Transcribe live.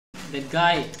That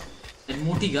guy. That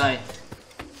Moti guy.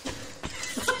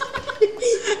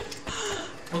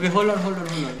 Okay, hold on.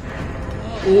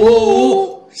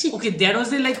 Oh! Okay, that was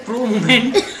the like pro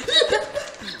moment.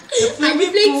 Are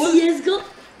you playing CSGO?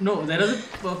 No, that was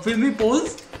a filmy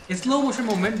pose. A slow motion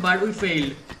moment, but we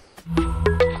failed.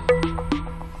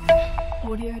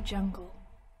 Audio Jungle.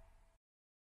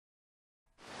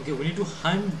 Okay, we need to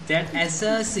hunt that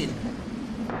assassin.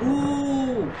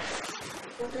 Ooh!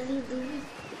 What are you doing?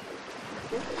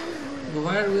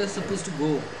 Where we are supposed to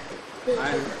go? They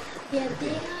are.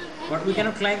 But we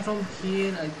cannot climb from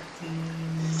here. I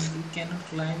think we cannot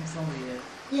climb from here.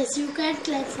 Yes, you can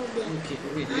climb from there. Okay.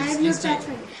 I am your pet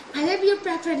friend. I am your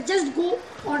pet friend. Just go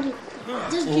on it.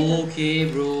 Just get on.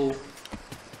 Okay, bro.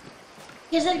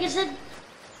 Get set.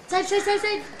 Side.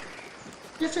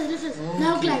 Left side. Okay.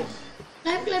 Now climb.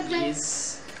 Climb.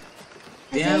 Yes.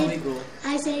 There we go.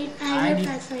 I said I am your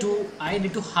pet friend. I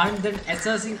need to hunt that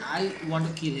assassin. I want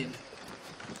to kill him.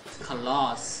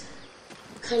 Khalas.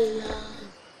 Khala.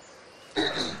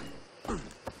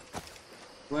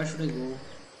 Where should I go?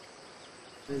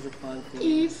 Where's the path go?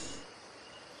 If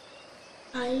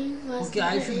I was Okay,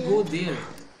 I should go there.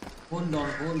 Hold on.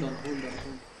 Hold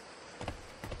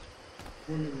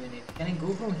a minute. Can I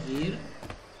go from here?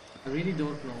 I really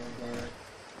don't know, but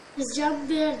just jump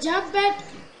there. Jump back.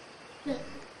 I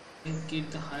can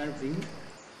get the higher view.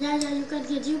 Yeah, you can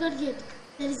get.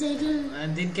 There is a little.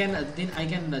 And then I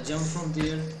can jump from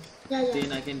there. Yeah.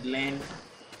 Then I can land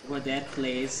over that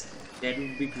place. That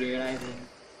would be great, I think.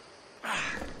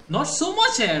 Not so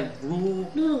much air, bro.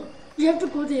 No, you have to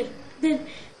go there. Then,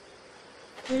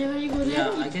 whenever you go there,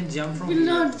 Yeah, I can jump from will here.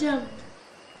 not jump.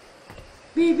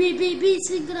 Be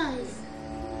synchronized.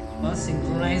 First,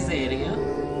 synchronize the area.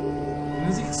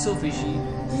 Music is so fishy.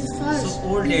 This is first. So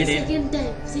old This is dated. second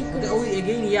time. Synchronize. Oh,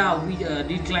 again, yeah, we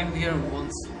did climb here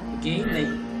once. Again,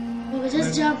 like, Okay,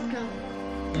 just jump down.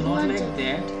 not like jump.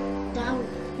 that. Down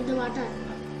in the water.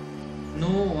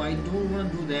 No, I don't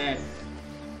want to do that.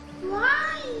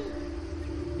 Why?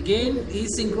 Again,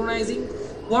 he's synchronizing.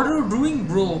 What are you doing,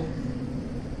 bro?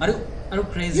 Are you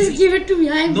crazy? Just give it to me.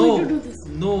 I am going to do this.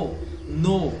 No.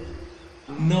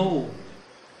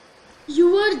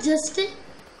 You are just a.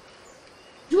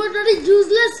 You are not a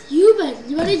useless human.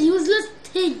 You are a useless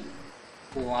thing.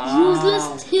 Wow.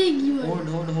 Useless thing you are.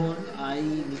 Hold. I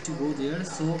need to go there.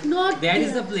 So Not that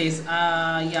is there. the place.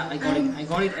 Yeah, I got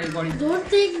it. Don't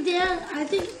think there. I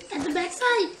think at the back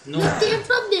side. No. You came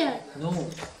from there. No.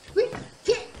 Wait.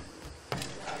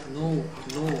 No.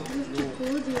 You have to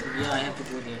go there. Yeah, I have to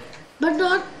go there. But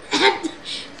not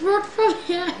from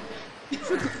here. You have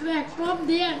to go back from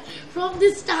there. From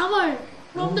this tower.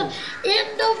 From the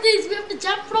end of this. We have to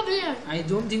jump from here. I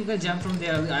don't think I jump from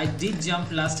there. I did jump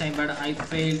last time, but I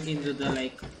failed into the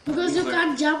like. Because you river.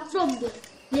 can't jump from there.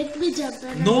 Let me jump.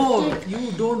 And No, I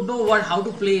you don't know how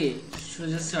to play. So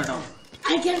just shut up.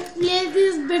 I can play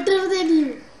this better than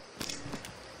you.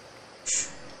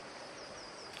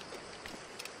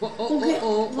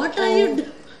 Oh. What are you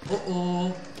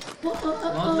doing?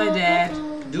 Not like that,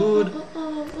 dude.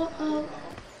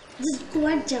 Just go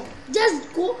and jump.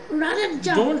 Just go, run and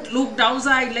jump. Don't look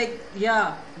downside. Like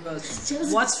yeah,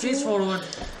 Just watch straight go. forward.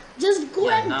 Just go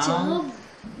Yeah, and now. jump.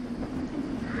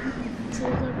 So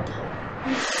good.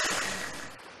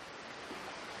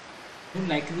 Don't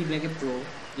like to be like a pro.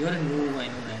 You're a noob, I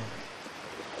know that.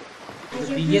 I The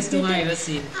can biggest do noob I better. ever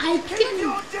seen. I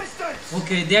can.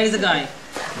 Okay, there is a guy.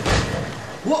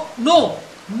 Whoa!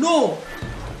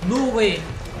 No way.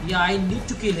 Yeah, I need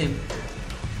to kill him.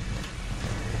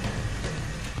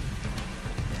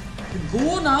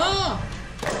 Go na!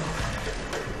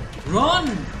 Run!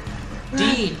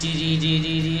 Let me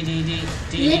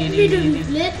do this.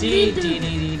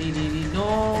 No,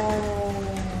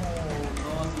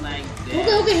 not like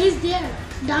that. Okay, he's there.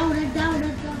 Down.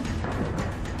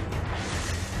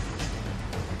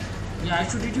 Yeah, I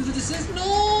should reduce the distance.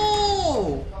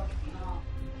 No!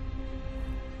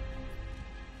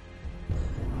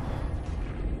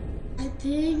 I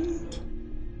think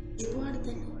you are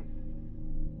the.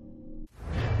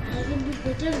 I can do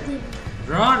better than you.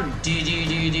 Run! Run.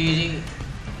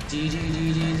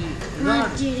 Run!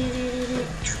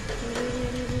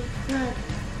 Run.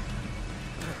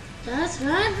 Just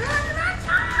run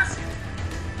fast.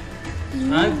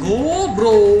 I go,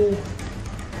 bro.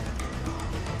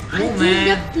 I Oh think man.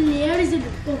 the player is in.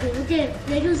 Okay.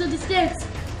 Reduce the distance.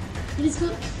 Please go.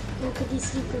 Okay,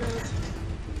 this will go out.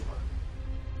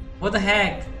 What the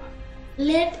heck?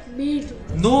 Let me do.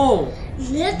 No!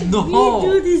 Let No. me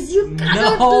do this. You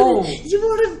cannot No. do this. You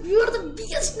are the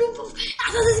biggest noob of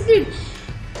Assassin's Creed.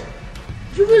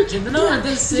 You will Chandana, drown.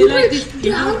 they say You like will this.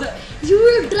 drown. You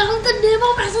will drown the name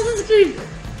of Assassin's Creed.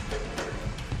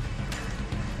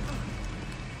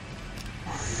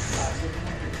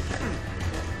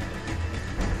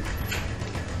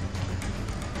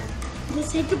 They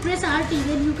said to press RT,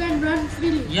 then you can run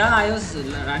freely. Yeah, I was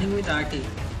running with RT.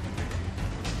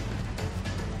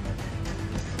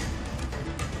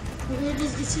 Okay, it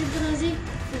is desynchronizing.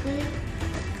 Okay.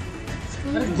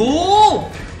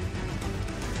 Go!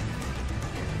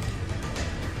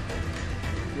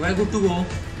 We're good to go.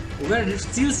 We're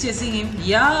still chasing him.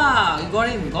 Yeah, you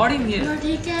got him here. But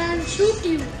he can shoot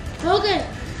you. Okay.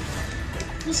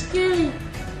 Just kill him.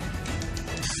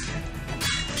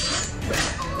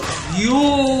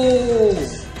 Yo!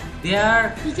 They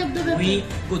are Pick up the weapon. weak.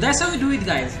 Go. That's how we do it,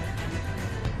 guys.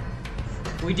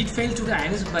 We did fail 2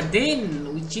 times, but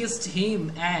then we chased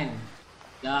him and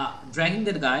yeah, dragging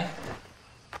that guy.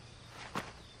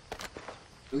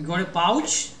 We got a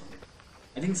pouch.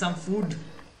 I think some food.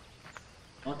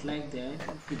 Not like that.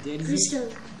 Okay, there is Crystal.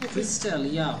 a crystal.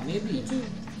 Yeah, maybe. I think.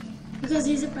 Because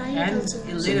he's a pirate And also.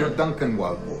 a Senor letter. Duncan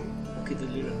Walpole, Okay, the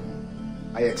letter.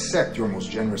 I accept your most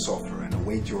generous offer and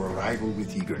await your arrival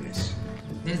with eagerness.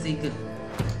 There's Eagle.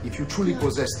 If you truly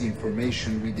possess the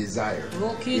information we desire,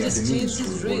 Okay, we have just the change means to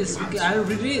his reward dress. you Okay,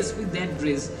 handsomely. I'll re-race with that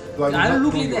dress. Though I will I'll not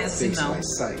look know like the your assassin face now. by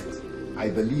sight, I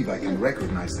believe I can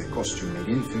recognize the costume made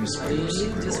infamous by your Really?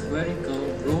 secret Just order. wear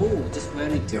it, bro. Just wear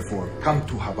it. Therefore, come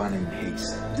to Havana in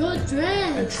haste Don't and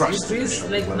dress. trust This that we dress, shall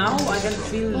like welcome now, you I can as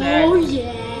feel well. that. Oh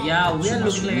yeah. Yeah, we Sin are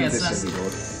looking like asumir de assassins.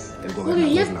 servidor, el Okay,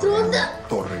 you have gobernador thrown Laureano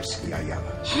Torres y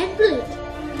Ayala. Handplate.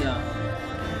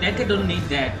 Yeah. That guy don't need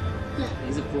that. Yeah.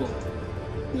 He's a pro.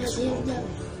 Yeah, they have the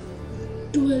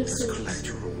dual Let's service. collect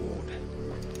your reward.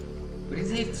 But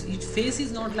his face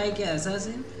is not like an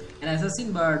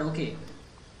assassin bird. Okay.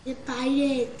 A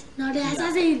pirate, not an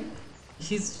assassin.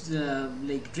 His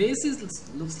like dress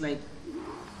looks like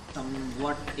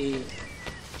somewhat a.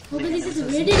 Okay, this is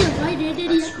red area. Why red area?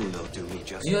 You have to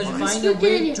This find a is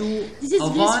way area. to This is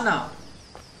Havana.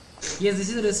 Yes, this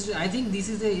is a restriction. I think this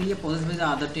is the area possessed by the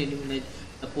other team, like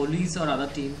the police or other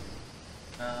team.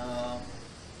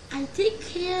 I think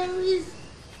here is.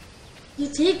 You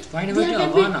think Find a way there to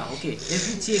can be. Havana. Okay, let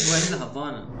me check where is the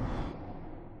Havana.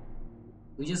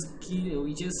 We are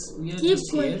Keep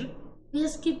just going. here. We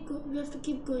have to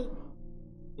keep going.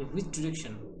 In which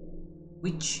direction?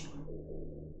 Which?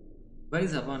 Where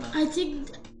is Havana? I think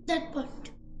that point.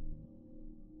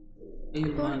 I will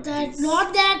Not mark that. this.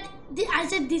 Not that. I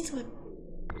said this one.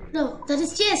 No, that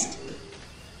is chest.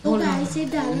 Hold Okay, on. I said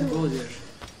the Don't other go one. there.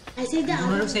 I said the You don't other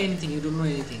have to one. say anything. You don't know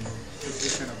anything.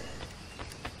 Just shut up.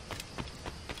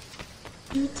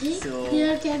 You think So-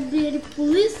 there can be any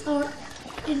police or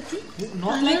anything?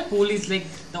 Not like police, like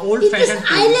the old It is fashioned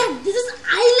police. island. This is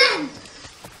island.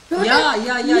 Not Yeah, a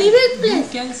yeah. living You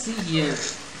place. can see here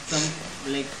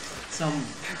some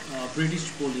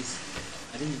British police.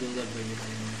 I think those are British.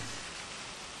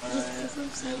 Just go from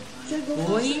side. Just go from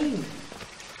Going. side.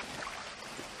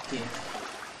 Okay.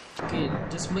 Okay.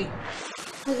 Just my.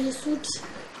 Okay, suits.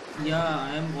 Yeah,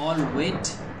 I am all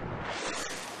wet.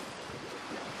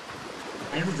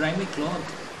 I have to dry my cloth.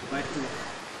 Where to?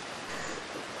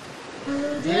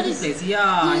 There There's the is. place.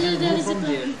 Yeah, I there can go is a from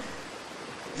there. climb.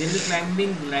 There is a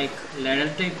climbing like ladder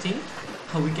type thing.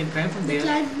 We can climb from The there,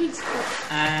 climbing spot.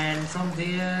 and from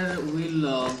there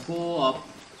we'll go up.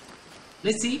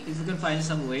 Let's see if we can find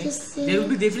some way. Just say- There will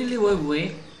be definitely a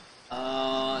way.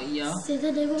 Yeah, Say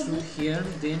the name of through it. here,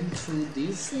 then through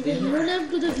this. Say the Then hero name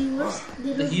to the viewers.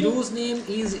 They the don't hero's name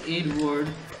is Edward.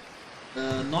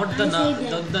 Not the I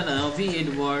said that. the Navi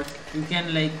Edward. You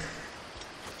can like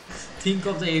think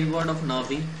of the Edward of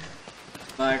Navi,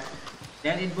 but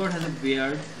that Edward has a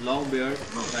beard, long beard.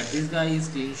 But this guy is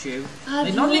clean shaved. Our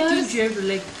Like not like clean viewers- shaved,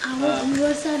 like know. Our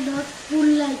viewers are not full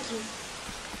like you.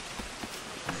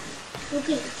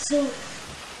 Okay, so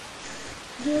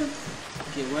don't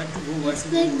okay, where to go? Where to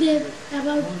explain go? them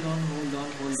about Hold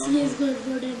on. CSGO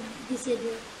Edward and this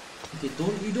Edward.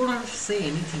 Okay, you don't have to say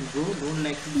anything, bro. Don't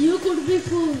like. You could be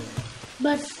full,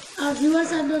 but our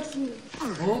viewers are not full.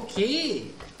 Okay.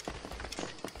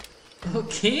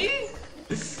 Okay.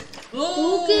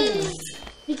 Oh. Okay,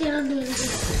 we cannot do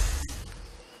anything.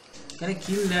 Can I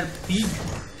kill that pig?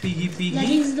 Piggy. That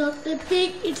is not a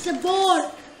pig, it's a board.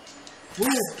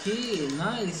 Okay,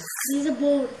 nice. This is a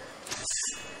board.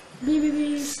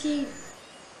 BBB skin.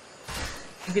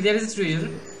 Okay, there is a treasure.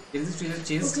 There is a treasure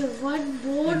chest. Okay, one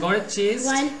We board. got a chest.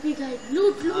 Wild pig eye.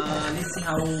 Loot. Let's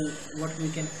see what we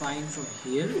can find from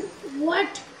here.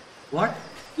 What? What?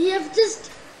 We have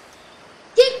just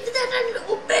kicked that and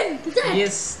opened that.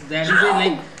 Yes, that is a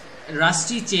like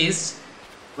rusty chest.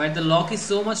 where the lock is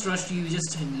so much rusty, you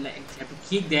just like have to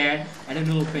kick that and it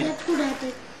will open. That could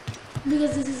happen.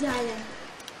 Because this is the island.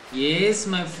 Yes,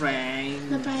 my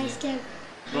friend. The pirates can.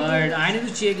 But I need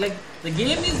to check, like the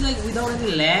game is like without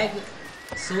any lag,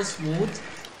 so smooth,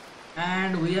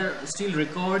 and we are still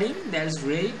recording. That's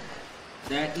great.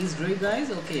 That is great, guys.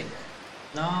 Okay,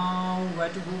 now where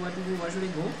to go? Where to go? Where should I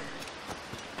go?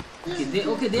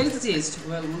 Okay, there is a chest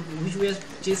which we are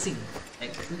chasing.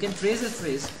 Like we can trace the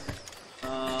trace.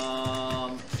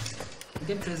 We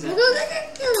can trace that.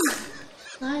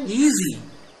 Nice.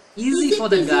 Easy for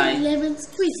the peasy guy. Lemon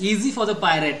squeezy. Easy for the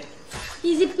pirate.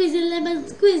 Easy peasy lemon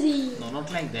squeezy. No,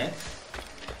 not like that.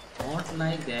 Not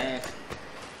like that.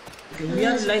 Okay, we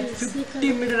are like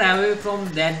 50 meters away from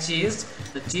that chest.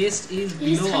 The chest is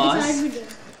below us.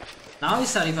 Meters. Now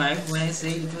it's 35. When I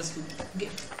say it was okay,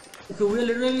 we are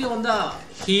literally on the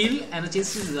hill and the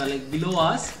chest is like below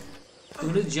us.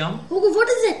 We're going to jump. Okay, what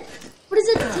is it? What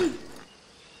is that thing?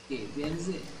 Okay, there is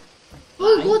a.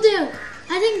 Oh, go there.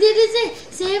 I think there is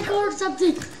a safe or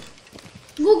something.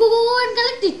 Go and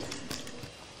collect it.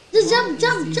 Just jump.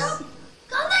 Collect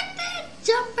it.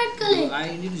 Jump and collect.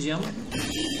 I need to jump.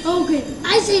 Okay,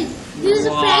 I see. There is a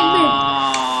fragment.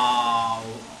 Wow.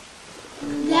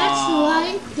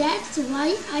 That's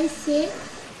why I say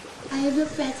I am a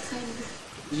pathfinder.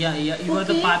 Yeah, you are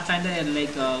the Okay. pathfinder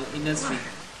like industry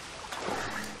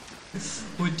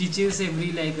who teaches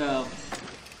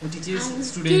who teaches I will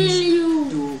students kill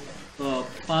you. to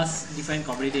pass different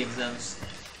competitive exams,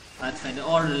 pathfinder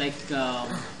or like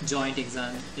joint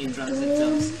exam, entrance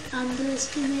exams. Don't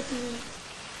underestimate me.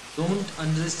 Don't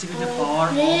underestimate the I power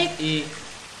break- of a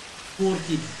poor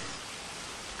kid.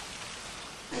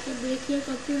 I can break your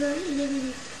computer in a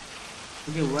minute.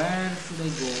 Okay, where should I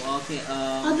go? Okay,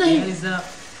 On the there hill. is a.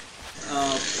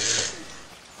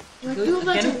 You're too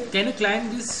much away. Can you climb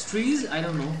these trees? I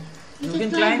don't know. You can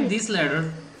climb climb it. this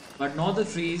ladder, but not the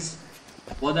trees.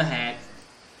 What the heck?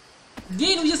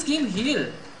 Again, we just came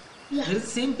here. Yeah, There is the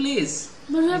same place.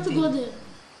 but we have I to think. go there.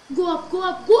 Go up.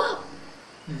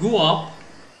 Go up.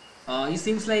 It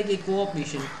seems like a co-op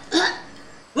mission.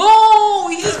 Oh,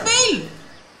 he just failed.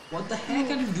 What the heck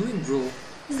are you doing, bro?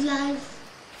 His life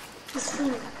is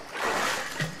full.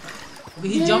 Okay,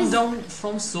 he There jumped is- down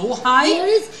from so high. There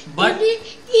is but any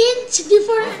inch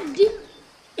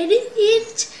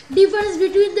difference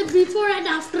between the before and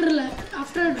after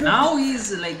a drop. now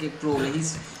he's like a pro. Like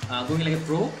he's going like a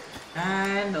pro,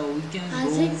 and we can I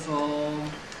go think-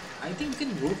 from. I think we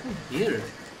can go from here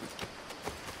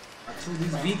through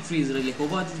these big trees, like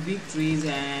over these big trees,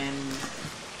 and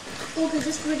Okay,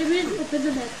 just wait a minute. Open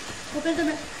the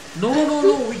map. no,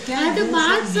 we I can't have to go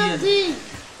mark from here. something.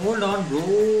 Hold on, bro.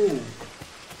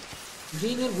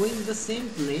 Again, you're going to the same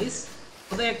place.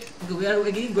 What the heck? Okay, we are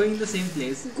again going to the same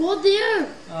place. Go there.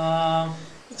 Uh,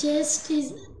 Just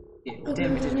is. okay, Okay, tell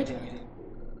me. wait a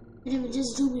minute.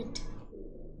 Just zoom it.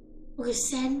 Okay,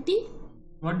 Santi.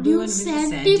 What do you Do want with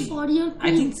Santi Santi? for your I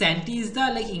queen. think Santi is the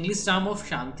like English term of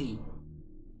Shanti.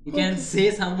 You can Okay.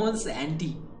 say someone's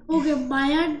Santi. Okay,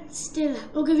 Mayan still.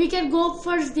 Okay, we can go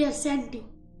first there, Santi.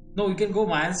 No, you can go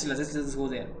Mayan still. Let's go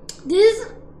there. This is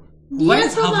Where near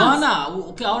is from us. Havana?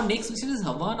 Okay, our next mission is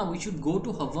Havana. We should go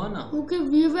to Havana. Okay,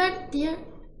 we went there.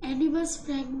 Animals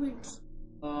fragments.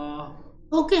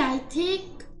 Okay, I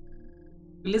think.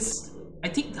 I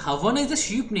think Havana is a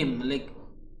sheep name. Like,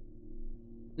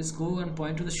 just go and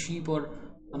point to the sheep or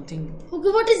something. Okay,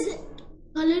 what is it?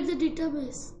 Collect the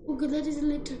database. Okay, that is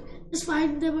later. Just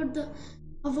find them at the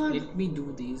Havana. Let me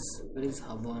do this. Where is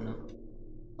Havana?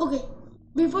 Okay,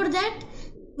 before that,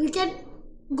 we can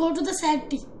go to the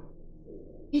Santi.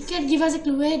 It can give us a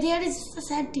clue. Where there is the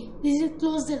Santi. This is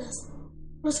closer to us.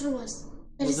 Closer to us.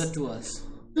 That is Closer to us.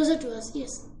 closer to us,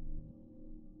 yes.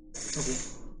 Okay.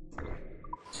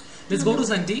 Let's go to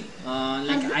Santi.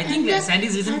 Like And- I think and the- Santi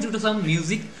is listening and- to some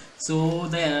music, so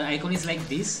the icon is like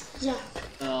this. Yeah.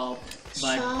 But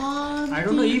Shanti, I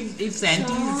don't know if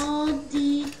Santi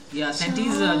is Santi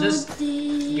is just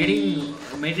Shanti. getting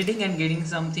meditating and getting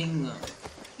something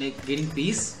like getting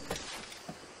peace.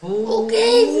 Oh,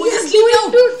 Okay, we we are just slipped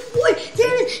out. going to. Wait,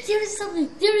 there is something.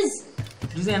 There is.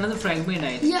 This is another fragment.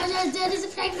 I think. Yeah, there is a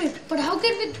fragment. But how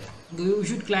can we? We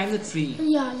should climb the tree.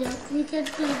 Yeah, we can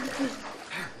climb the tree.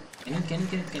 Can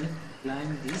you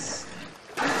climb this?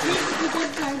 I think we can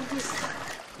climb this.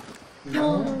 No.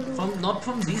 Not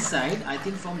from this side. I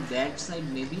think from that side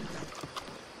maybe.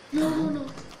 No.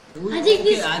 Oh, I think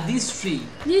okay, this this tree.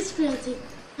 this tree, I think.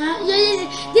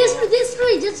 Yeah. This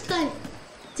tree, just climb.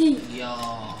 See.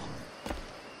 Yeah.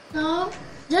 Now,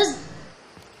 just.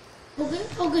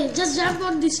 Okay, just jump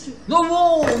on this tree.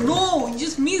 No, you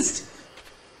just missed.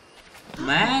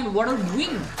 Man, what are you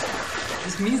doing?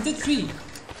 This means the tree.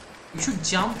 We should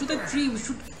jump to the tree. We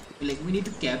should, like, we need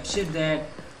to capture that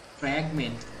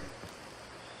fragment.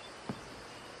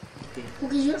 Okay.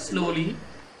 Okay, you're Slowly.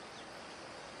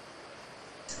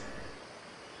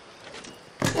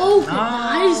 Okay,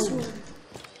 Now. nice one.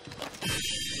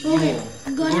 Okay,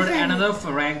 got Got it. another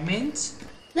fragment.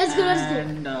 Let's go, let's go.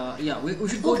 And yeah, we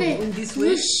should go Okay, in this way.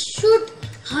 we should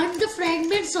hunt the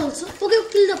fragments also. Okay,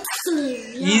 kill the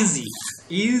slave. Yeah. Easy,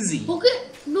 easy. Okay,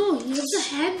 no, you have the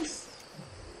hands.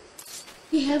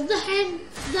 You have the hand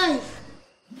knife.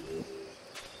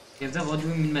 Yes, sir, what do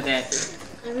you mean by that?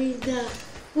 I mean,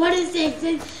 what is the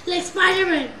exact, like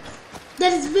Spider-Man.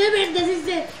 That is women, that is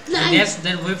the knife. That's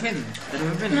that weapon. That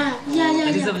weapon. Yeah.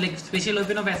 That is yeah. a like special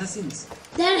weapon of assassins.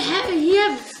 He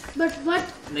have, but what?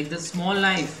 Like the small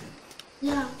knife.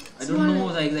 Yeah. I don't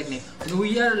know the exact name.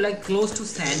 We are like close to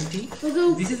Santi.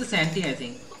 Okay. This is the Santi, I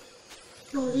think.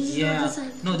 No, this is not Yeah. the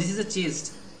sand. No, this is a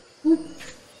chest.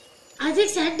 I think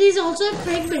Sandy is also a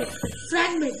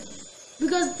fragment.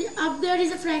 Because up there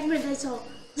is a fragment I saw.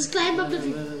 Just climb up the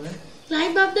tree. Where?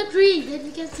 Climb up the tree, then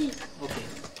we can see. Okay.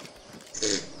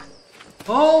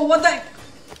 Oh, what the?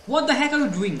 What the heck are you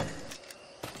doing?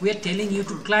 We are telling you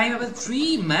to climb up a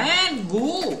tree, man.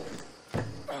 Go.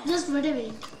 Just wait a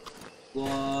minute.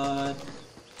 What?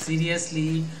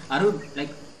 Seriously? Are you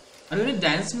in a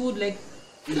dance mode, like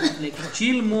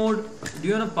chill mode? Do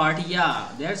you want to party? Yeah,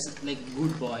 that's like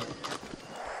good boy.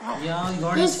 Yeah, you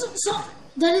got it. Yes, so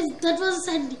that was a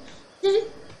Sandy. That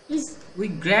is We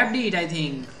grabbed it, I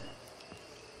think.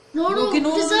 no. Okay,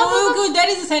 no, it is okay, that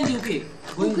is a Sandy. Okay,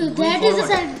 Okay, going that is a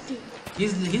forward. Sandy.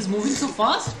 He's moving so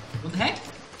fast. What the heck?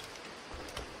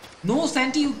 No,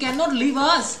 Santi, you cannot leave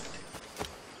us.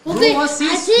 Okay, Bro,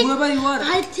 assist whoever you are.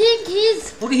 I think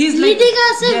he's Okay, he's leading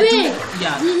like, us away.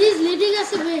 Yeah, He's leading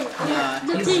us away. yeah,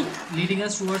 The he's thing. leading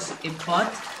us towards a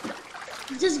path.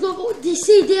 Just go.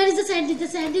 See, there is the Sandy. The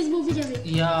Sandy is moving away.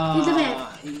 Yeah, In the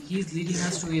back. he's leading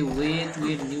us to a way to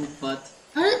a new path.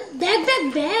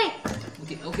 Back.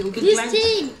 Okay, This climb.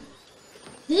 thing.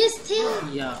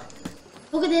 Yeah.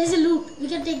 Okay, there is a loot. We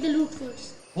can take the loot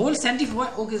first. Whole Santi,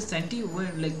 what? Okay, Santi,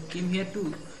 like came here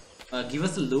to give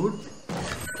us a loot.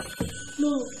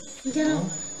 No, we cannot. No?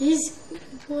 He's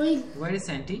going. Where is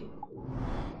Santi?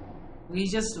 We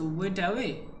just went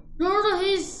away. No,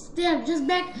 he's there. Just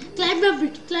back. Climb up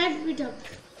it. Climb it up.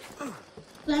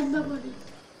 Climb up on it.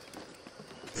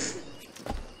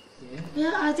 Yeah.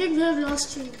 Yeah, I think we have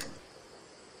lost him.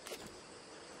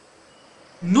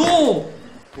 No.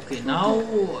 Okay, now.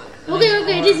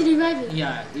 Okay, it is reviving.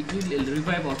 Yeah, it will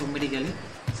revive automatically.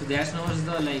 So that's not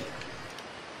the like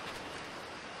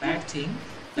bad thing.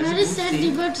 That's Where a is good Sandy?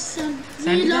 thing. But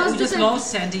Sandy, we lost we the just Sandy.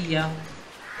 lost Sandy, yeah.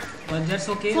 But that's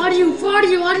okay. For you,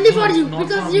 only for you, not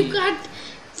because for you me. can't.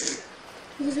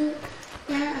 Because you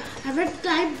haven't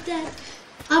climbed that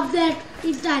up that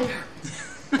in time.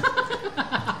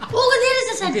 Oh, there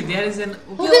is a Sandy. Okay, there is an.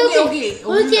 Okay. Okay.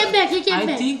 Oh, he came back. I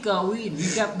back. think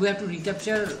we have to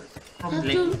recapture from Have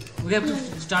like to- we have to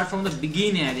start from the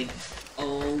beginning. I think.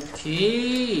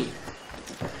 Okay.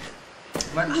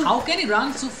 But how can he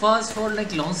run so fast for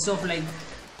like long stuff like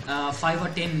 5 or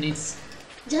 10 minutes?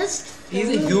 Just He's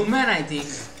a follow. human, I think.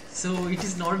 So it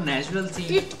is not a natural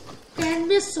thing. It can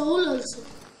be a soul also.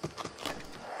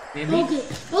 Maybe. Okay.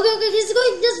 He's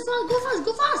going. Just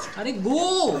go fast. Arey,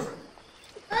 go!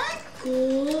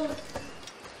 Go.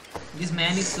 This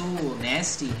man is so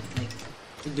nasty. Like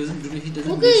he doesn't. Okay,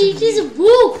 listen it to is a me.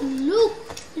 book. Look,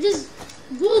 it is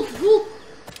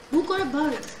book or a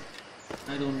bird.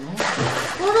 I don't know.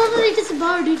 Oh no, it is a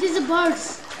bird. It is a bird.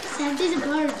 Santa is a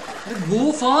bird. Arey,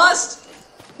 go fast!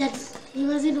 That's he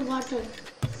was in water.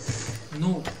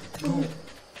 No.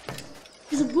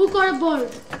 It's a book or a bird.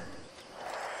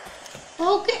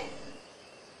 Okay.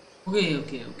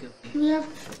 Okay. We have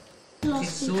Okay,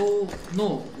 lost it. so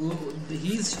no,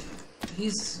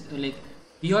 he's like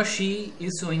he or she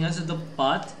is showing us the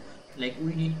path. Like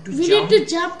we need to We jump. need to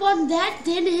jump on that.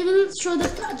 Then he will show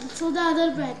the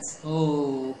other paths.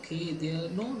 Oh, okay. There,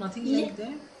 no, nothing like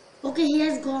that. Okay, he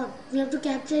has gone. We have to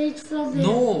capture it from there.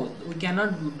 No, we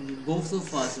cannot go so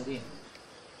fast. Okay.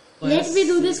 Let me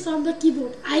do this from the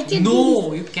keyboard. I can do No,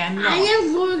 this. you cannot. I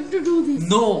am going to do this.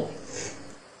 No.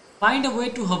 Find a way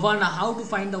to Havana. How to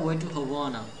find the way to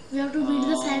Havana? We have to beat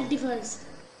the Santi first.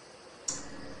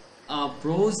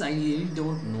 Bros, I really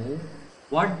don't know.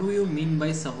 What do you mean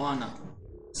by Savannah?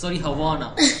 Sorry,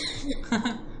 Havana.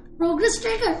 Progress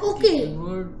tracker. Okay.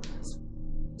 Word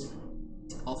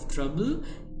of trouble.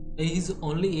 His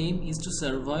only aim is to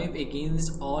survive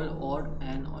against all odd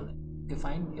and all. Okay,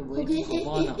 find a way Okay. to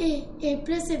Havana.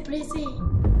 Press A.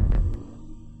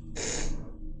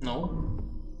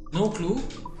 No clue.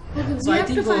 Okay, So we I have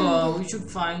to think find we should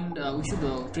find we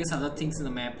should trace other things in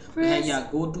the map. Trace Yeah,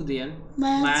 go to there.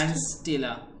 Mayan Man's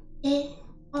Stela. A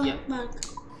or Yeah. mark.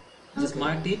 Just Okay.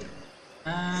 marked it,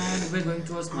 and we're going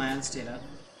towards Mayan Stela.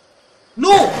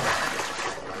 No!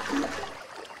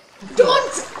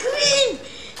 Don't scream!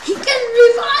 He can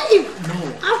revive! No.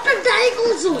 After dying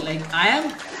also! Like I am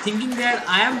thinking that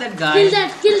I am that guy. Kill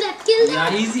that, kill that, kill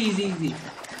that! Yeah, easy.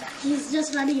 He's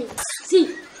just running it. See,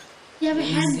 you have a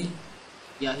hand. Easy.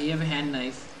 Yeah, he have a hand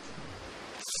knife.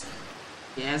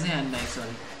 He has a hand knife,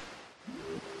 sorry.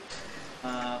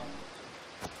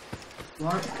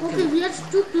 What? Okay, we are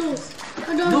too close.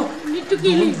 I don't No, need to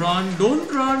kill don't him.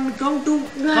 don't run. Come to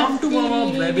Run.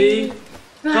 mama, baby.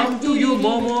 Run. Come to you,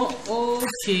 mama.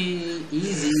 Okay,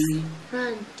 easy.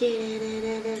 Run. Okay,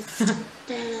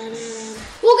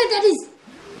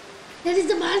 that is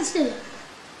the monster.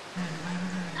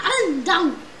 And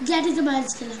down. That is the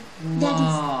monster. That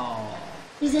Wow.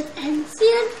 is an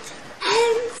ancient.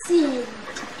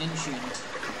 Ancient.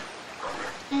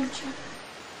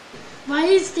 Why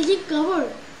is taking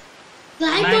cover?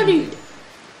 Climb on it.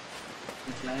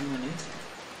 Climb on it.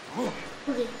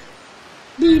 Okay.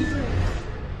 Be in front.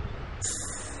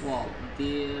 Wow,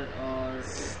 there are.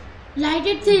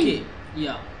 Lighted thing. Okay,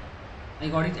 yeah. I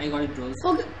got it, bros.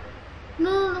 Okay.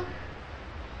 No.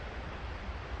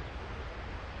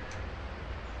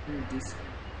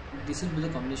 This will be the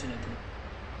combination, I think.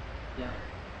 Yeah.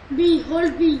 B.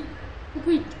 Hold B.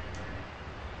 Quit.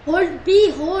 Hold B.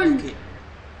 Hold. Okay.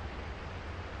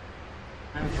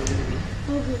 I'm holding B.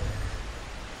 Okay.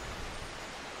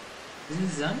 This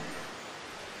is done.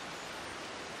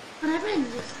 What happened?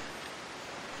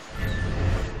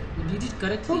 You did it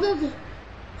correctly. Okay.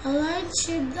 Align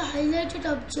shape the highlighted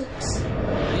objects.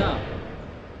 Yeah.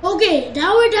 Okay,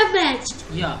 now it have matched.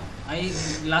 Yeah.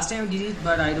 Last time I did it,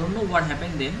 but I don't know what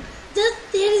happened then. There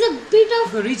is a bit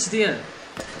of. Okay, reach there.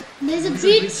 There is a We should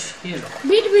bit. reach here.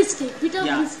 Bit mistake. Bit of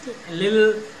Yeah. mistake. A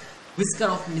little whisker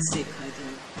of mistake, I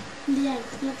think.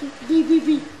 Yeah. Okay.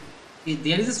 B. Okay,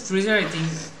 there is a treasure, I think.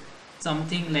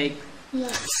 Something like Yeah.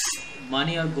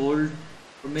 money or gold,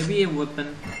 or maybe a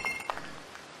weapon.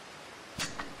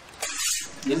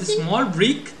 There is a small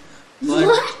brick. But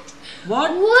What?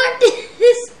 what? What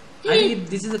is I it? think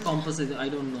this is a compass. I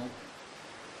don't know.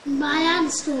 Mayan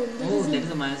stone. Oh, that is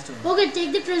a milestone. Okay,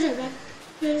 take the treasure back.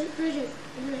 Treasure.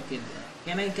 Okay,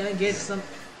 can I get some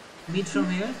meat from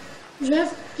here? You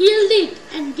have killed it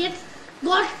and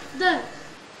got the.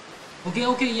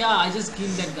 Okay, yeah, I just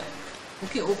killed that guy.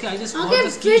 Okay, I just got Okay,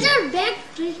 the skin. treasure back.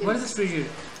 Treasure. What is this treasure?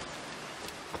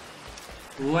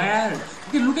 Where?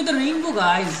 Okay, look at the rainbow,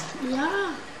 guys.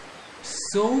 Yeah.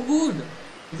 So good.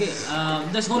 Okay,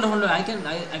 just hold on. I can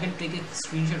take a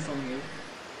screenshot from here.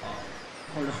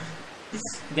 Hold on.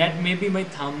 That may be my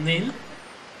thumbnail.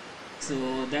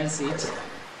 So that's it.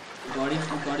 Got it.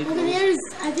 Okay, there is.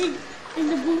 I think in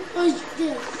the book. Oh,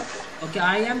 there. Okay,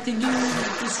 I am thinking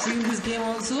to stream this game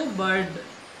also, but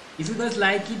if you guys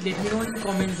like it, let me know in the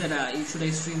comments that should I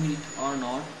stream it or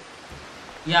not.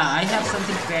 Yeah, I have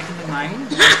something crack in my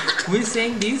mind. Who is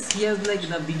saying this? He has like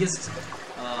the biggest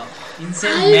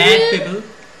insane mad people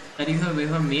that you have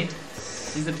ever met.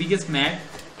 He's the biggest mad,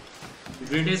 the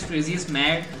greatest, craziest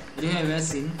mad that you have ever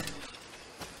seen.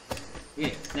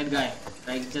 Okay, that guy,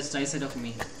 right, just right side of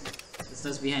me,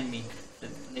 just behind me,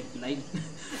 like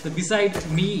the beside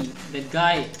me, that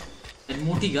guy, that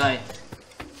Moti guy.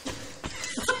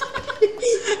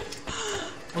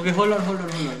 Okay, hold on.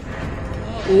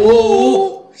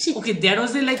 Oh, shit. okay, that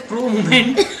was a like pro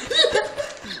moment.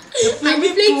 Are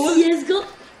we playing CSGO?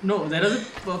 No, that was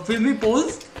a filmy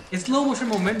pose, a slow motion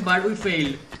moment, but we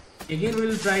failed. Again, we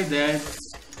will try that.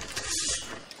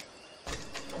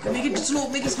 Okay, make it slow.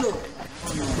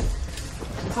 Oh, no.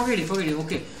 Forget it.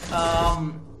 Okay.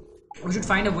 We should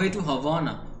find a way to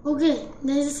Havana. Okay,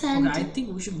 there is a sand. Okay, I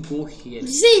think we should go here.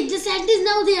 See, the sand is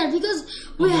now there because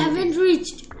we Okay. haven't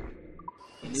reached.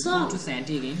 Okay, let's So- go to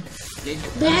Santi again.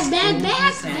 Back.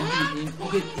 Santi again.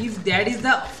 Okay, if that is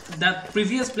the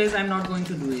previous place, I'm not going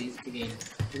to do it again.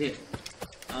 Okay.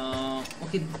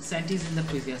 Okay, Santi is in the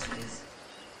previous place.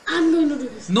 I'm going to do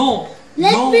this. No.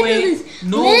 Let no me way. do this.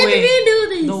 No Let way. me do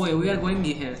this. No way. We are going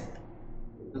here.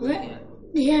 We're going Where?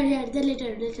 here. Here, the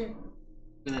later.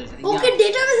 Yeah. Okay,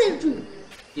 database entry.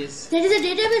 Yes. There is a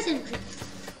database entry.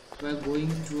 We are going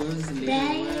towards the later.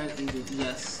 Back. Where is it?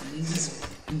 Yes.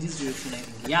 In this direction, I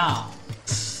think. Yeah.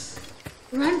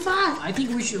 Run fast. I think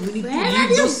we need Where to are eat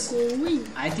you those. going?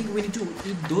 I think we need to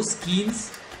eat those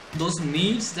skins, those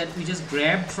meats that we just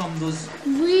grabbed from those.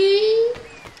 We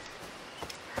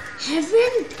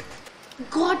haven't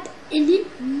got any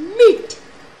meat.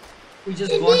 We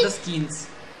just Any- got the skins.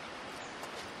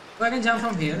 So I can jump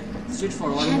from here, straight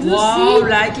forward. Have you Wow, seen-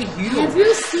 like a hero. Have you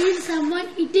seen someone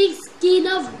eating skin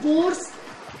of boars?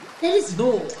 That is No,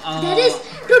 that is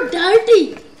too dirty.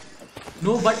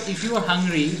 no, but if you are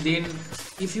hungry, then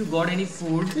if you got any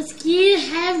food, The skin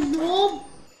have no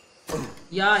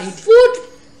yeah, it food.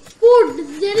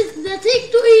 There is nothing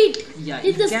to eat yeah, in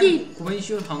it the can skin. quench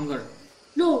your hunger.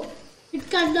 No, it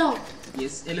cannot.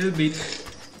 Yes, a little bit.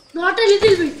 Not a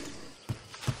little bit.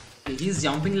 He's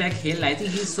jumping like hell. I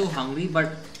think he's so hungry,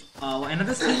 but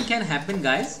another skin can happen,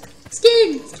 guys.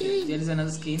 Skin. There is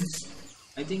another skin.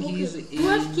 I think Okay. he is. Who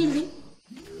has killed him?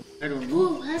 I don't know.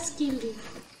 Who has killed him?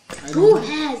 I don't Who know.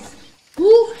 has?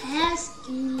 Who has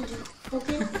killed him?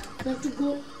 Okay, we have to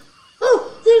go. Oh,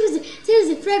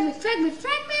 seriously,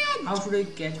 fragment. How should I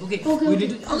catch? Okay, Okay, we okay.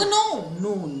 need to. Oh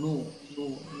no.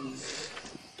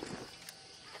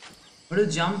 But to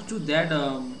jump to that.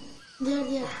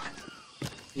 There.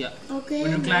 Yeah. Okay.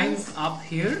 When you climb nice. up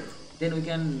here, then we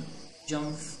can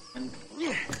jump and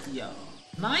yeah.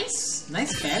 Nice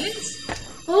balance.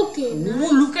 Okay. Oh,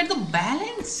 look at the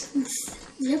balance.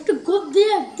 We have to go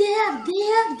there.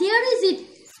 There is it.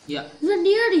 Yeah. We are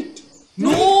near it.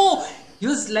 No, he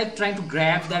was like trying to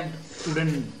grab that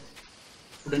wooden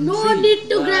No tree, need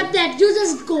to but- grab that. You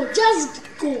just go.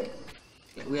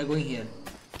 Yeah, we are going here.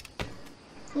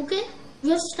 Okay. We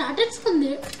have started from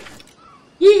there.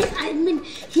 He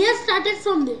has started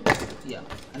from there. Yeah,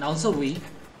 and also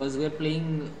because we are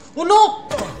playing. Oh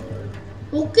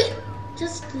no! Okay.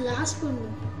 Just last one.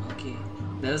 Okay,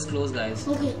 that was close, guys.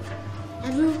 Okay.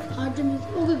 Have you heard the music?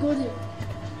 Okay, go there.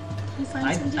 You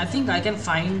find something? I think I can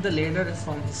find the ladder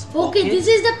from his Okay, pocket. this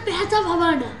is the path of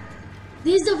Havana.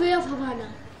 This is the way of Havana.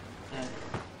 And-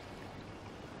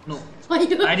 No, Why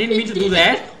you I didn't mean to do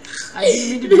that. I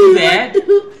didn't mean to do that.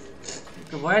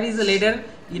 Okay, where is the ladder?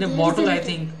 In a There is bottle, the I ladder.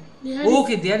 think. There is-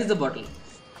 Okay, there is the bottle.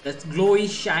 That glowy,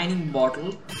 shining bottle.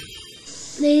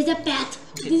 There is the path.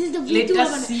 This is the way Let to us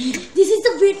Havana. see. This is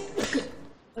the way. Okay.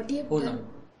 What do you have Hold done? on.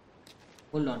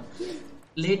 Hold on.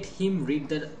 Let him read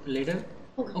the letter.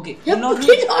 Okay. Okay. You He'll have not put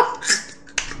read. it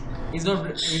on. He's not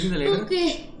reading the letter.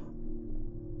 Okay.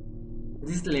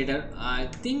 This is the letter. I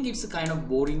think it's a kind of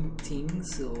boring thing,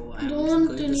 so I'm Don't just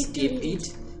going to need to skip read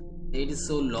it. It is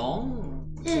so long.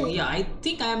 So Hey. yeah, I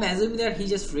think I am assuming that he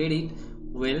just read it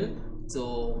well. So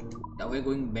yeah, we're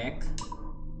going back.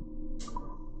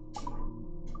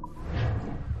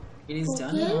 It is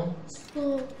done Okay. now.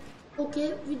 So,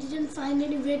 okay, we didn't find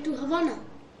any way to Havana.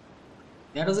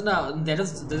 That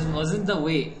wasn't the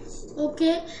way.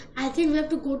 Okay, I think we have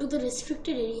to go to the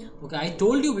restricted area. Okay, I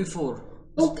told you before.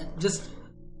 Okay. Just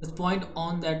point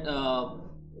on that.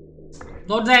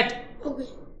 Not that. Okay.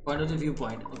 Point of the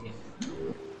viewpoint. Okay.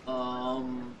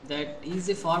 That is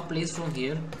a far place from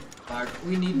here, but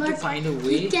we need to But find a we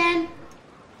way. can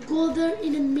go there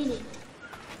in a minute.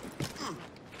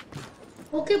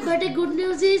 Okay, but the good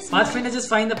news is Pathfinder, just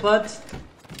find the path.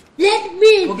 let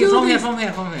me Okay, do from this.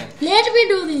 here. Let me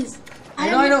do this. I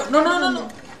know. No. No.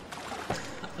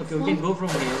 Okay, we can go from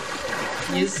here.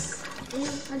 Yes.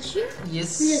 Are you sure?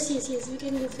 Yes. Yes. We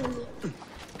can go from there.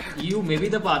 You may be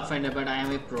the Pathfinder, but I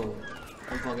am a pro.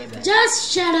 Don't forget that.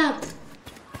 Just shut up.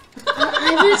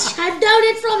 I will shut down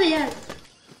it from here.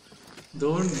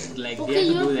 Don't like Okay, dare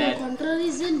to your do that. controller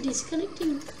isn't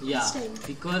disconnecting Yeah, this time.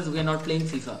 because we are not playing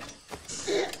FIFA.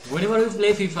 Whenever we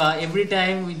play FIFA, every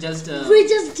time we just We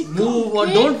just move or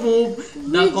okay? don't move,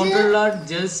 the We controller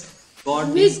just got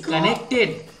We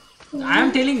disconnected. I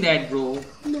am telling that, bro.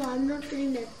 No, I'm not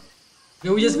doing that. Okay,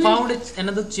 we just We- found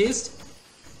another chest.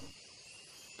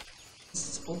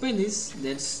 Let's open this.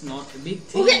 That's not a big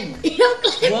thing. Okay, you have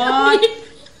climbed What? on it.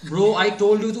 Bro, I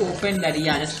told you to open that.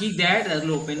 Yeah, just click that. That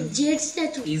will open. Jade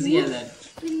statue. Easy as that.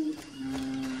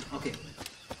 Okay.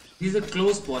 This is a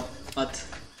closed path.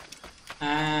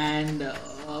 And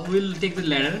we'll take the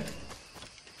ladder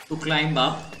to climb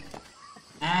up.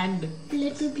 And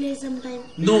Let me play sometime.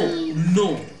 no,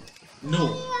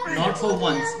 not for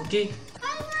once, okay?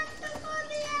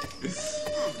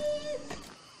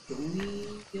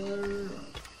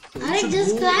 Alright,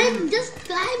 just climb.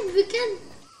 We can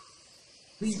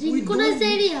synchronize the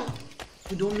area.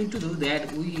 We don't need to do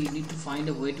that. We need to find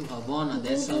a way to Havana.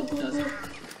 That's Go, how go, it does. go.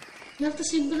 You have to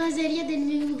synchronize the area, then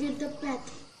we will get the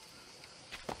path.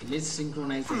 Let's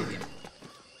synchronize the area.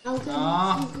 How can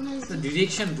Ah, we synchronize the it?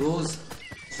 direction, bros.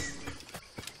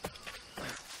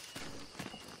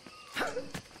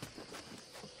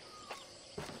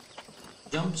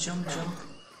 Jump.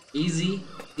 Easy,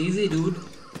 dude.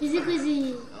 Easy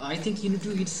peasy. I think you need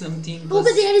to eat something. 'cause-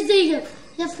 Okay, there is the eagle.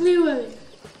 Just flew away.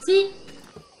 See?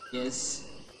 Yes.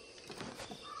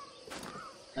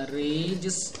 Array,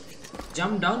 just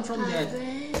jump down from there.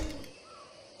 Alright.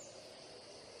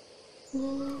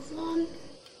 Goes on.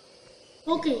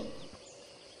 Okay.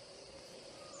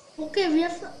 Okay, we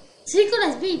have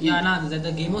synchronized. Wait. Yeah, nah, that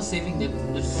the game was saving.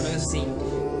 That's what I was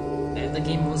saying. That the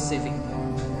game was saving.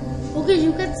 Okay,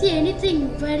 you can see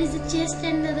anything. Where is the chest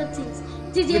and other things?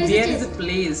 See, But there there is is a a chest.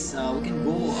 place. We can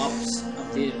go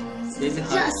up there. There's a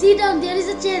Yeah, hut. see down. There is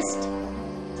a chest.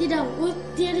 See down. Oh,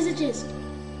 there is a chest.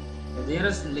 There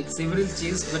are like several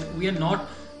chests, but we are not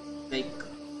like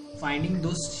finding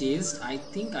those chests. I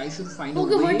think I should find a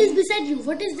Okay, way. what is beside you?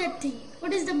 What is that thing?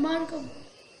 What is the mark of?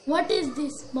 What is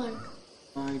this mark?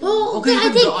 I don't- Oh, okay. you I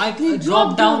can think the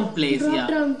drop down place. Drop Yeah,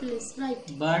 down place.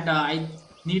 Right. but I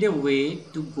need a way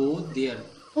to go there.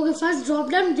 Okay, first drop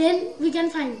down, then we can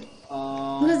find.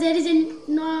 Because there isn't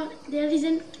there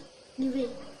isn't any way.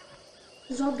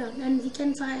 Drop down, and we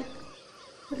can find.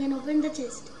 We can open the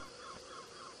chest.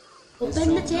 Let's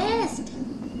Open the drop down. chest.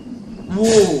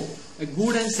 Whoa, a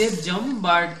good and safe jump,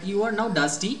 but you are now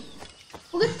dusty.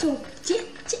 Okay, so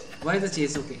Why is the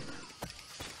chase? Okay.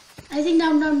 I think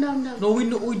down. No,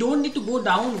 we don't need to go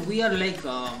down. We are like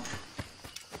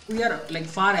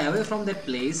far away from that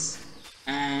place,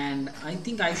 and I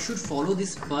think I should follow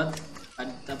this path. But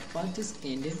the path is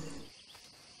ended.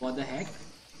 What the heck?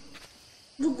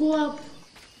 To go up.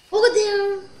 Over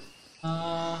there.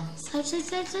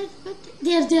 Side. But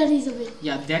there is a way.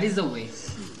 Yeah, that is the way.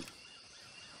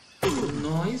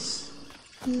 Noise.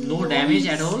 No damage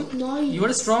at all. Noise. You are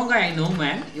a strong guy, I know,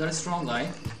 man. You are a strong guy.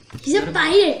 He's a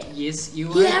pirate. Yes,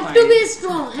 you He are. have a to be pirate.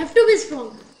 strong. Have to be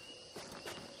strong.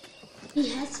 He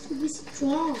has to be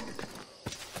strong.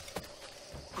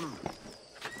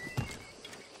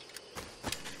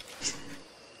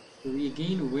 We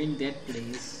again win that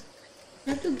place.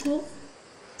 Have to go.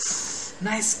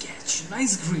 Nice catch,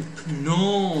 nice grip.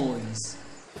 Noise.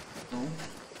 No,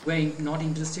 we're not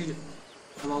interested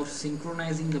about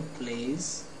synchronizing the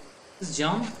place. Just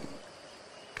jump.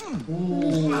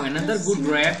 Ooh, another good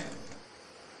grab.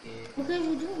 Okay,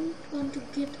 we don't want to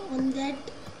get on that.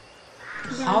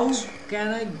 How branch. can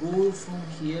I go from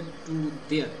here to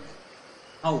there?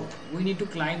 How? We need to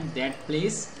climb that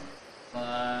place.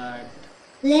 But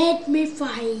Let me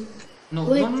find. no,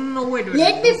 Wait. no, wait.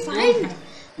 Let me We don't find. have-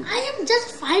 I am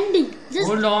just finding. Just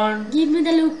Hold on. give me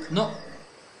the look. No.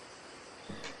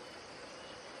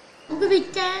 Okay, we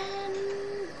can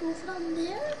go from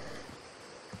there.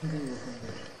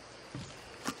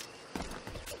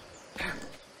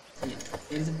 Yeah,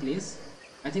 there is a place.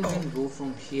 I think we can go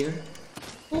from here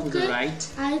to Okay. the right.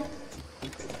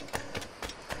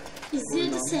 Is Hold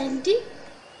it on. Sandy?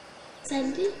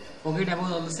 Sandy? Forget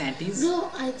about all the Santis. No,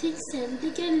 I think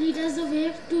Sandy can lead us the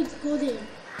way to go there.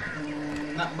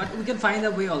 But we can find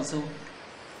a way also.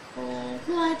 Oh,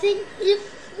 No, I think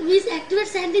if we activate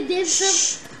Sandy, then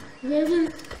some we will.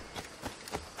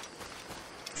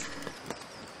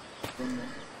 don't know.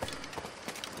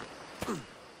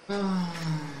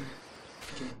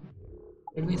 Okay.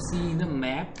 Let me see the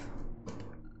map.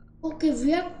 Okay,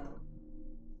 we have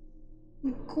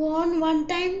gone one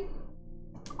time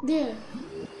there.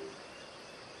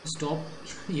 Stop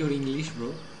your English,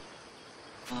 bro.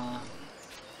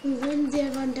 We went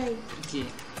there one time. Okay.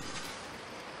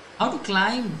 How to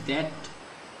climb that?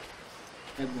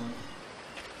 That one.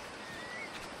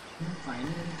 I'm not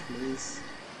finding any place.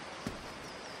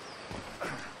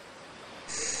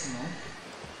 No.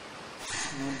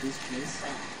 Not this place.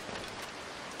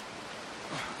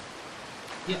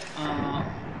 Yeah.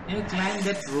 Can you climb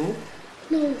that rope?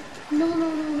 No,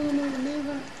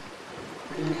 never.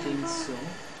 I don't think so.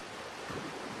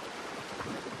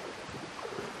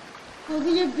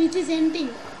 Okay, your breath is ending.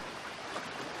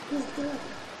 Is there?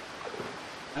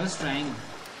 I was trying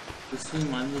to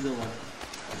swim under the water.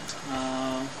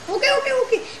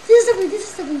 Okay. This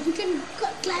is the way. We can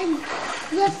climb.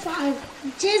 We are far.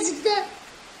 Chase the.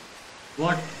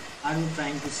 What are you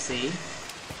trying to say?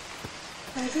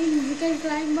 I think we can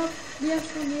climb up there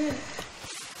from here.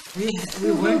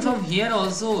 We went from here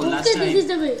also last Okay, time. this is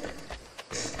the way.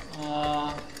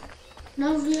 Uh,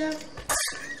 Now we have.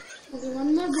 Okay,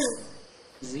 one more door.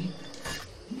 see?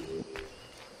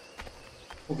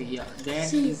 Okay, yeah, that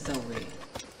See. is the way.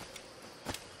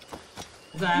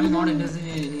 Okay, I am not interested in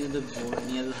any other board,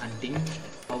 any other hunting.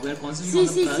 We are constantly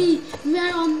on the path. See.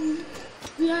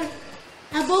 We are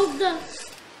above the.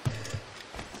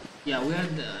 Yeah, we are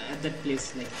at that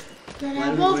place. Like, We where are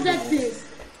we above going to that go. place.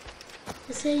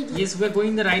 I said. Yes, we are going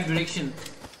in the right direction.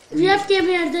 We have came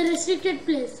here, the restricted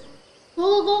place.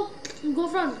 Go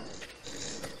front.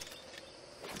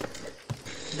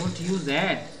 Don't use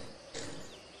that.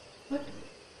 What?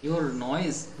 Your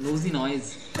nosy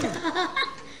noise.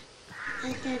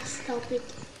 I can't stop it.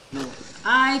 No,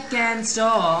 I can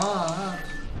stop.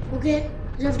 Okay,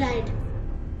 you have died.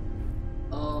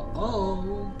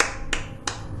 Oh.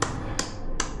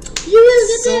 You will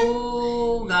get it.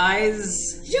 So,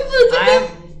 guys, You will get I am.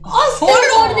 it. Oscar Hold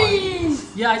for on.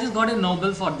 this. Yeah, I just got a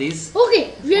Nobel for this.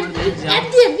 Okay, we are For at that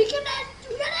jump. there. We can at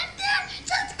there.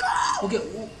 Let's go.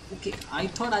 Okay, okay. I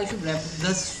thought I should wrap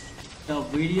this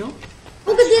video.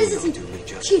 Okay, there is a seat. Do me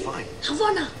just Shit. fine.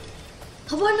 Havana.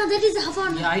 Havana, that is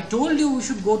Havana. Yeah, I told you we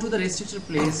should go to the restricted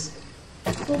place.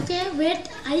 Okay, wait.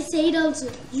 I said also.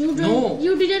 You don't. No,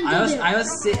 You didn't I go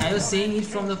was, there. I was saying it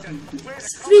from the.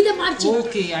 Free the marching.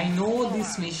 Okay, I know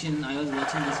this mission. I was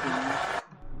watching this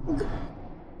one. Okay.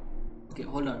 Okay,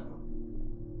 hold on.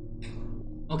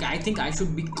 Okay, I think I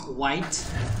should be quiet.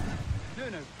 No,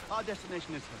 our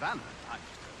destination is Havana. I'm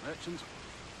just a merchant.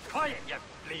 Quiet, you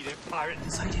bleeding pirate!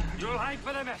 Decided. You'll hide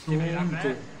for the estimate up Don't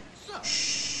there. go.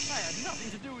 I had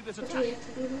nothing to do with this What attack. we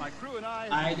have to do? My crew and I.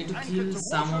 I need to anchored kill to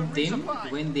some water of and them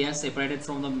resupply. when they are separated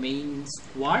from the main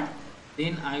squad.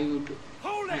 Then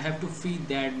I have to feed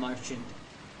that merchant.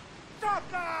 Stop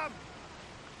them!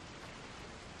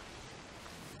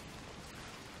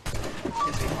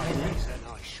 Reason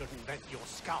I shouldn't bend your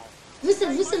skull.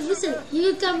 Whistle. He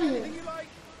will come here. Anything you like?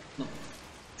 No.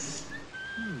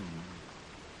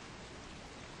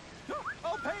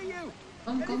 I'll pay you.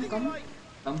 Come.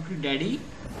 Come to daddy,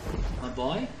 my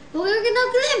boy. Okay, now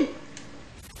kill him.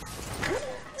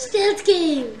 Stealth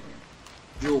kill.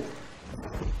 Yo.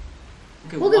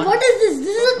 Okay, what is this?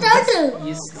 This is a turtle.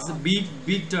 Yes, it's a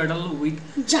big turtle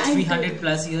with Giant 300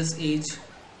 plus years age.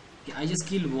 Okay, I just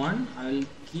killed one. I will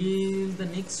kill the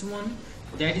next one.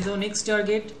 That is our next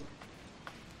target.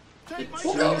 Take my Okay,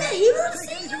 shot. Okay, he will Take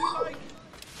see anything you you. like.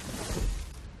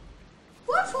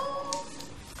 What for?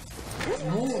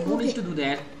 No need to do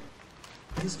that.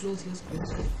 He's close.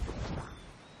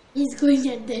 He's going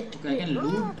at that. Okay, I can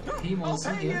loot him I'll also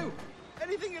pay here. you.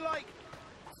 Anything you like.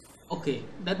 Okay,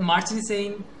 that merchant is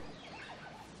saying,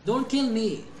 "Don't kill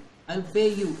me. I'll pay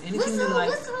you anything you like."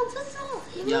 Whistle.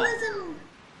 He will Yeah. listen.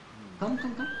 Come.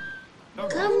 Come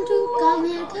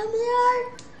here.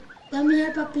 Come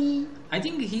here, puppy. I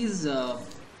think he's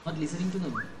not listening to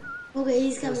them. Okay,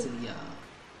 he's coming. Yeah.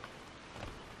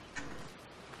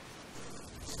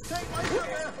 Take my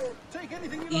shot. Take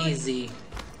anything you like. Easy.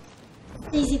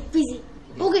 Easy peasy.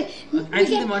 Okay, I we think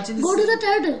the can merchant is go to the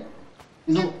turtle.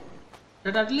 We No. can-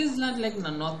 The turtle is not like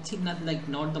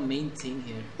not the main thing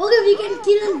here. Okay, we can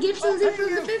kill and get something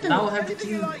from the turtle. Now I have to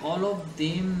kill all of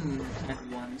them at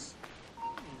once.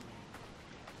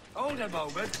 Hold a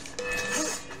moment.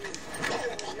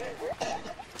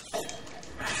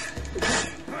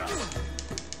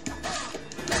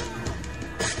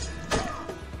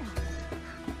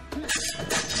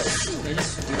 I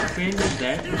just defend with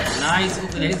that. Nice.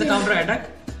 Okay, that is the counter attack.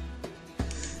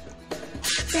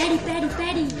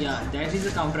 Paddy. Yeah, that is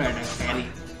the counter attack. Parry.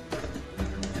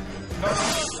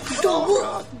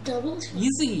 Double.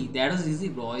 Easy. That was easy,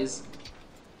 boys.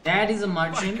 That is a My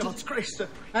merchant. God's grace, sir.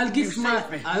 I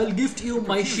will gift you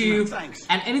my ship Thanks.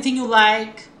 and anything you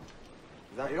like.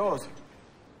 Is that yours?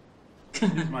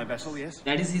 My vessel, yes.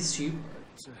 That is his ship,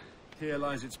 Here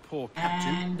lies its poor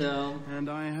captain. and And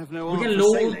I have no we art can for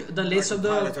load sailing. the list of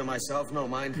Pilot the her myself, no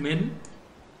mind. men.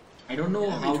 I don't know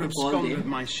You how mean to call abscond with them,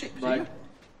 my ship, do but you?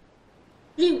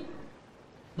 Crew.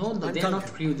 no, I'm they are not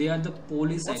Duncan. crew. They are the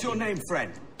police. What's I your think. name,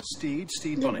 friend? Steed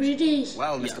The Bonnet. British,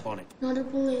 Well, Yeah. Mr. Bonnet, not the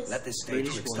police. let this stay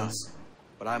British to its police. dust.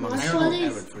 But I'm on Not a small police.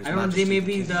 errand for His I don't know. They Majesty may to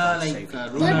be keep the God like safe. The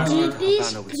rulers or British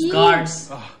Havana with crew. guards.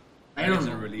 Oh, I that don't is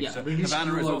know. a relief, Yeah, sir. British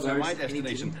Havana crew is or also guards, my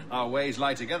destination. anything. Our ways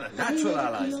lie together. Natural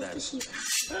allies, Kill off then. the ship.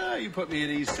 Ah, you put me at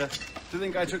ease, sir. To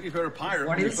think I took you for a pirate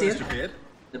What when you else first here? appeared.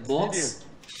 The box.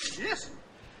 Yes.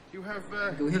 You have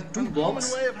Okay, we have two uncommon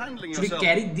box. way of handling Should we yourself.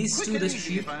 carry these Quick to and the easy,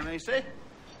 ship? if I may say.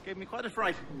 Gave me quite a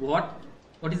fright. What?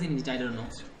 What is in it? I don't know.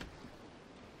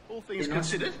 All things They're not-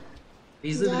 considered,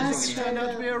 Visible Yes, from here. turned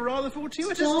out to be a rather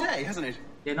fortuitous Stop. day, hasn't it?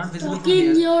 They're not visible from Talking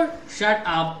here. your. Shut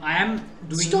up! I am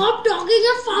doing. Stop talking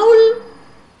a foul.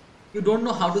 You don't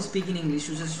know how to speak in English.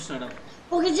 You just shut up.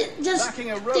 Okay, just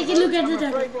Lacking a take a look at the rowboat, I'm turtle.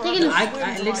 afraid we'll Take a have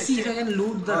look. to- Let's see if I can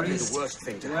loot the Hardly the rest. worst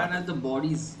thing to Where happen. are the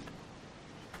bodies?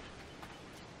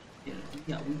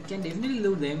 Yeah, we can definitely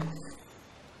loot them.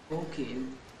 Okay,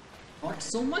 not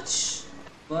so much,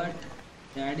 but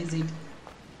that is it.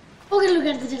 Okay, look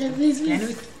at the turtle. Please.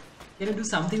 Can you do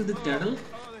something with the turtle?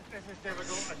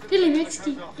 Kill him.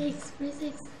 XT. X. Press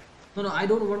X. No, I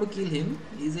don't want to kill him.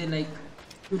 He's a like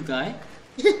good guy.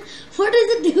 What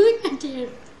is it doing at here?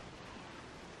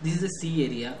 This is a sea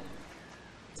area,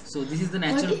 so this is the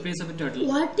natural What place of a turtle.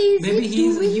 What is Maybe it he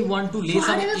doing? want to lay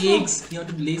some Forever for- eggs. He want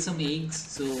to lay some eggs.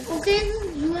 So Okay,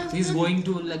 you have. he's done- going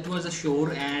to like towards the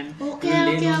shore and he Okay, will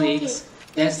lay okay, those okay. eggs.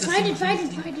 That's the Find it, find it,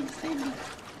 simple find it, find it.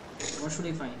 thing. What should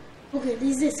I find? Okay,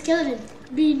 this is a skeleton.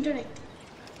 Be interact.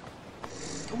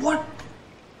 What?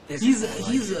 He's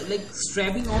like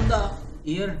strapping on the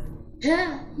air.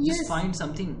 Yeah, yes. Just find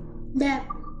something. Map.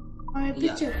 Or a Yeah.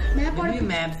 picture. Map or a Maybe a picture.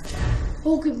 map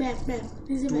Okay, map, map.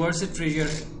 This is a map. towards a treasure.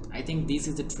 I think this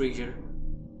is the treasure.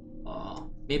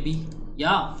 Maybe.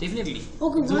 Yeah, definitely.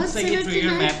 Okay, It looks like a treasure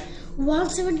 179, map.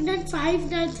 179,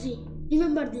 593.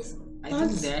 Remember this. I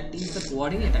think that is the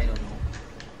coordinate. I don't know.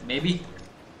 Maybe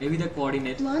the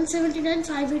coordinate. 179,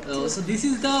 583. So this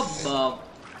is the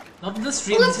not the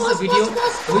stream. Okay, This is pause, the video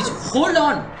pause. which hold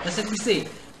on. That's what we say.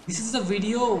 This is the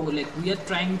video like we are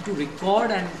trying to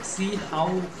record and see how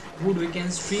good we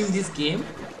can stream this game.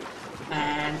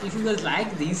 And if you guys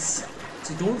like this,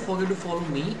 so don't forget to follow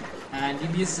me and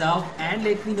give me a sub and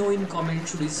let me know in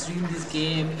comments should we stream this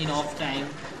game in off time.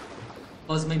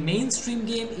 Because my main stream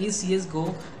game is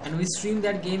CSGO and we stream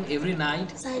that game every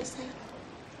night. Side, side.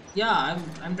 Yeah,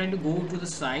 I'm trying to go to the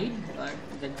side, but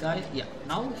that guy, yeah,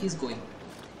 now he's going.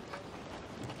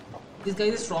 This guy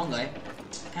is a strong guy.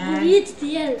 And Reach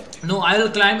there. no, I will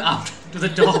climb up to the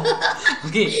top.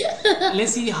 Okay,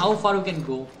 let's see how far we can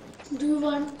go. Do you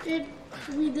want it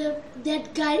with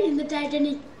that guy in the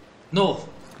Titanic? No,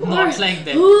 not Or like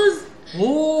that. Who's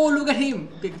Oh, look at him.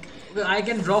 I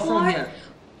can draw from What? here.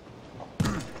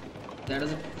 That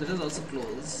is also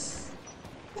close.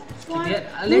 for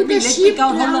Let me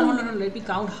count. Hold ground? on. Let me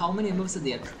count how many members are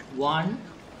there. 1,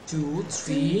 2,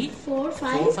 3, 4,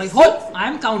 5, 4, 5. Hold. I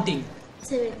am counting.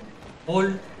 7.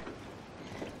 Hold.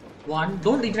 1.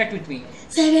 Don't interact with me.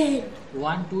 7.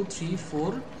 1, 2, 3,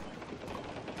 4,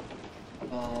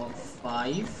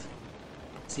 5,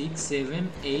 6, 7,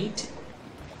 8,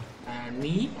 and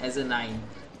me as a 9.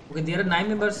 Okay, there are 9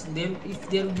 members. If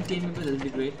there will be 10 members, that will be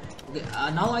great. Okay,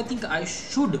 now I think I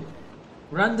should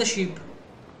run the ship,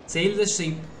 sail the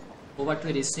ship over to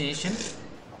a destination,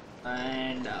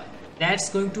 and that's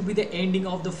going to be the ending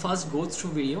of the first go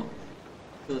through video.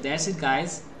 So that's it,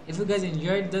 guys. If you guys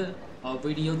enjoyed the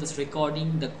video, this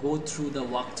recording, the go through, the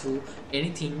walkthrough,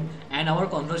 anything, and our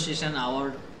conversation,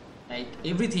 our like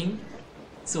everything,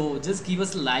 so just give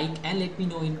us a like and let me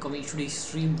know in comment should we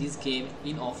stream this game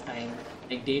in off time,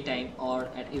 like daytime or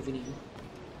at evening.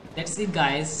 That's it,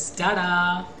 guys.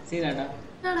 Tada. Say tada.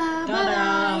 Ta-da,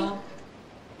 Tada. bye-bye.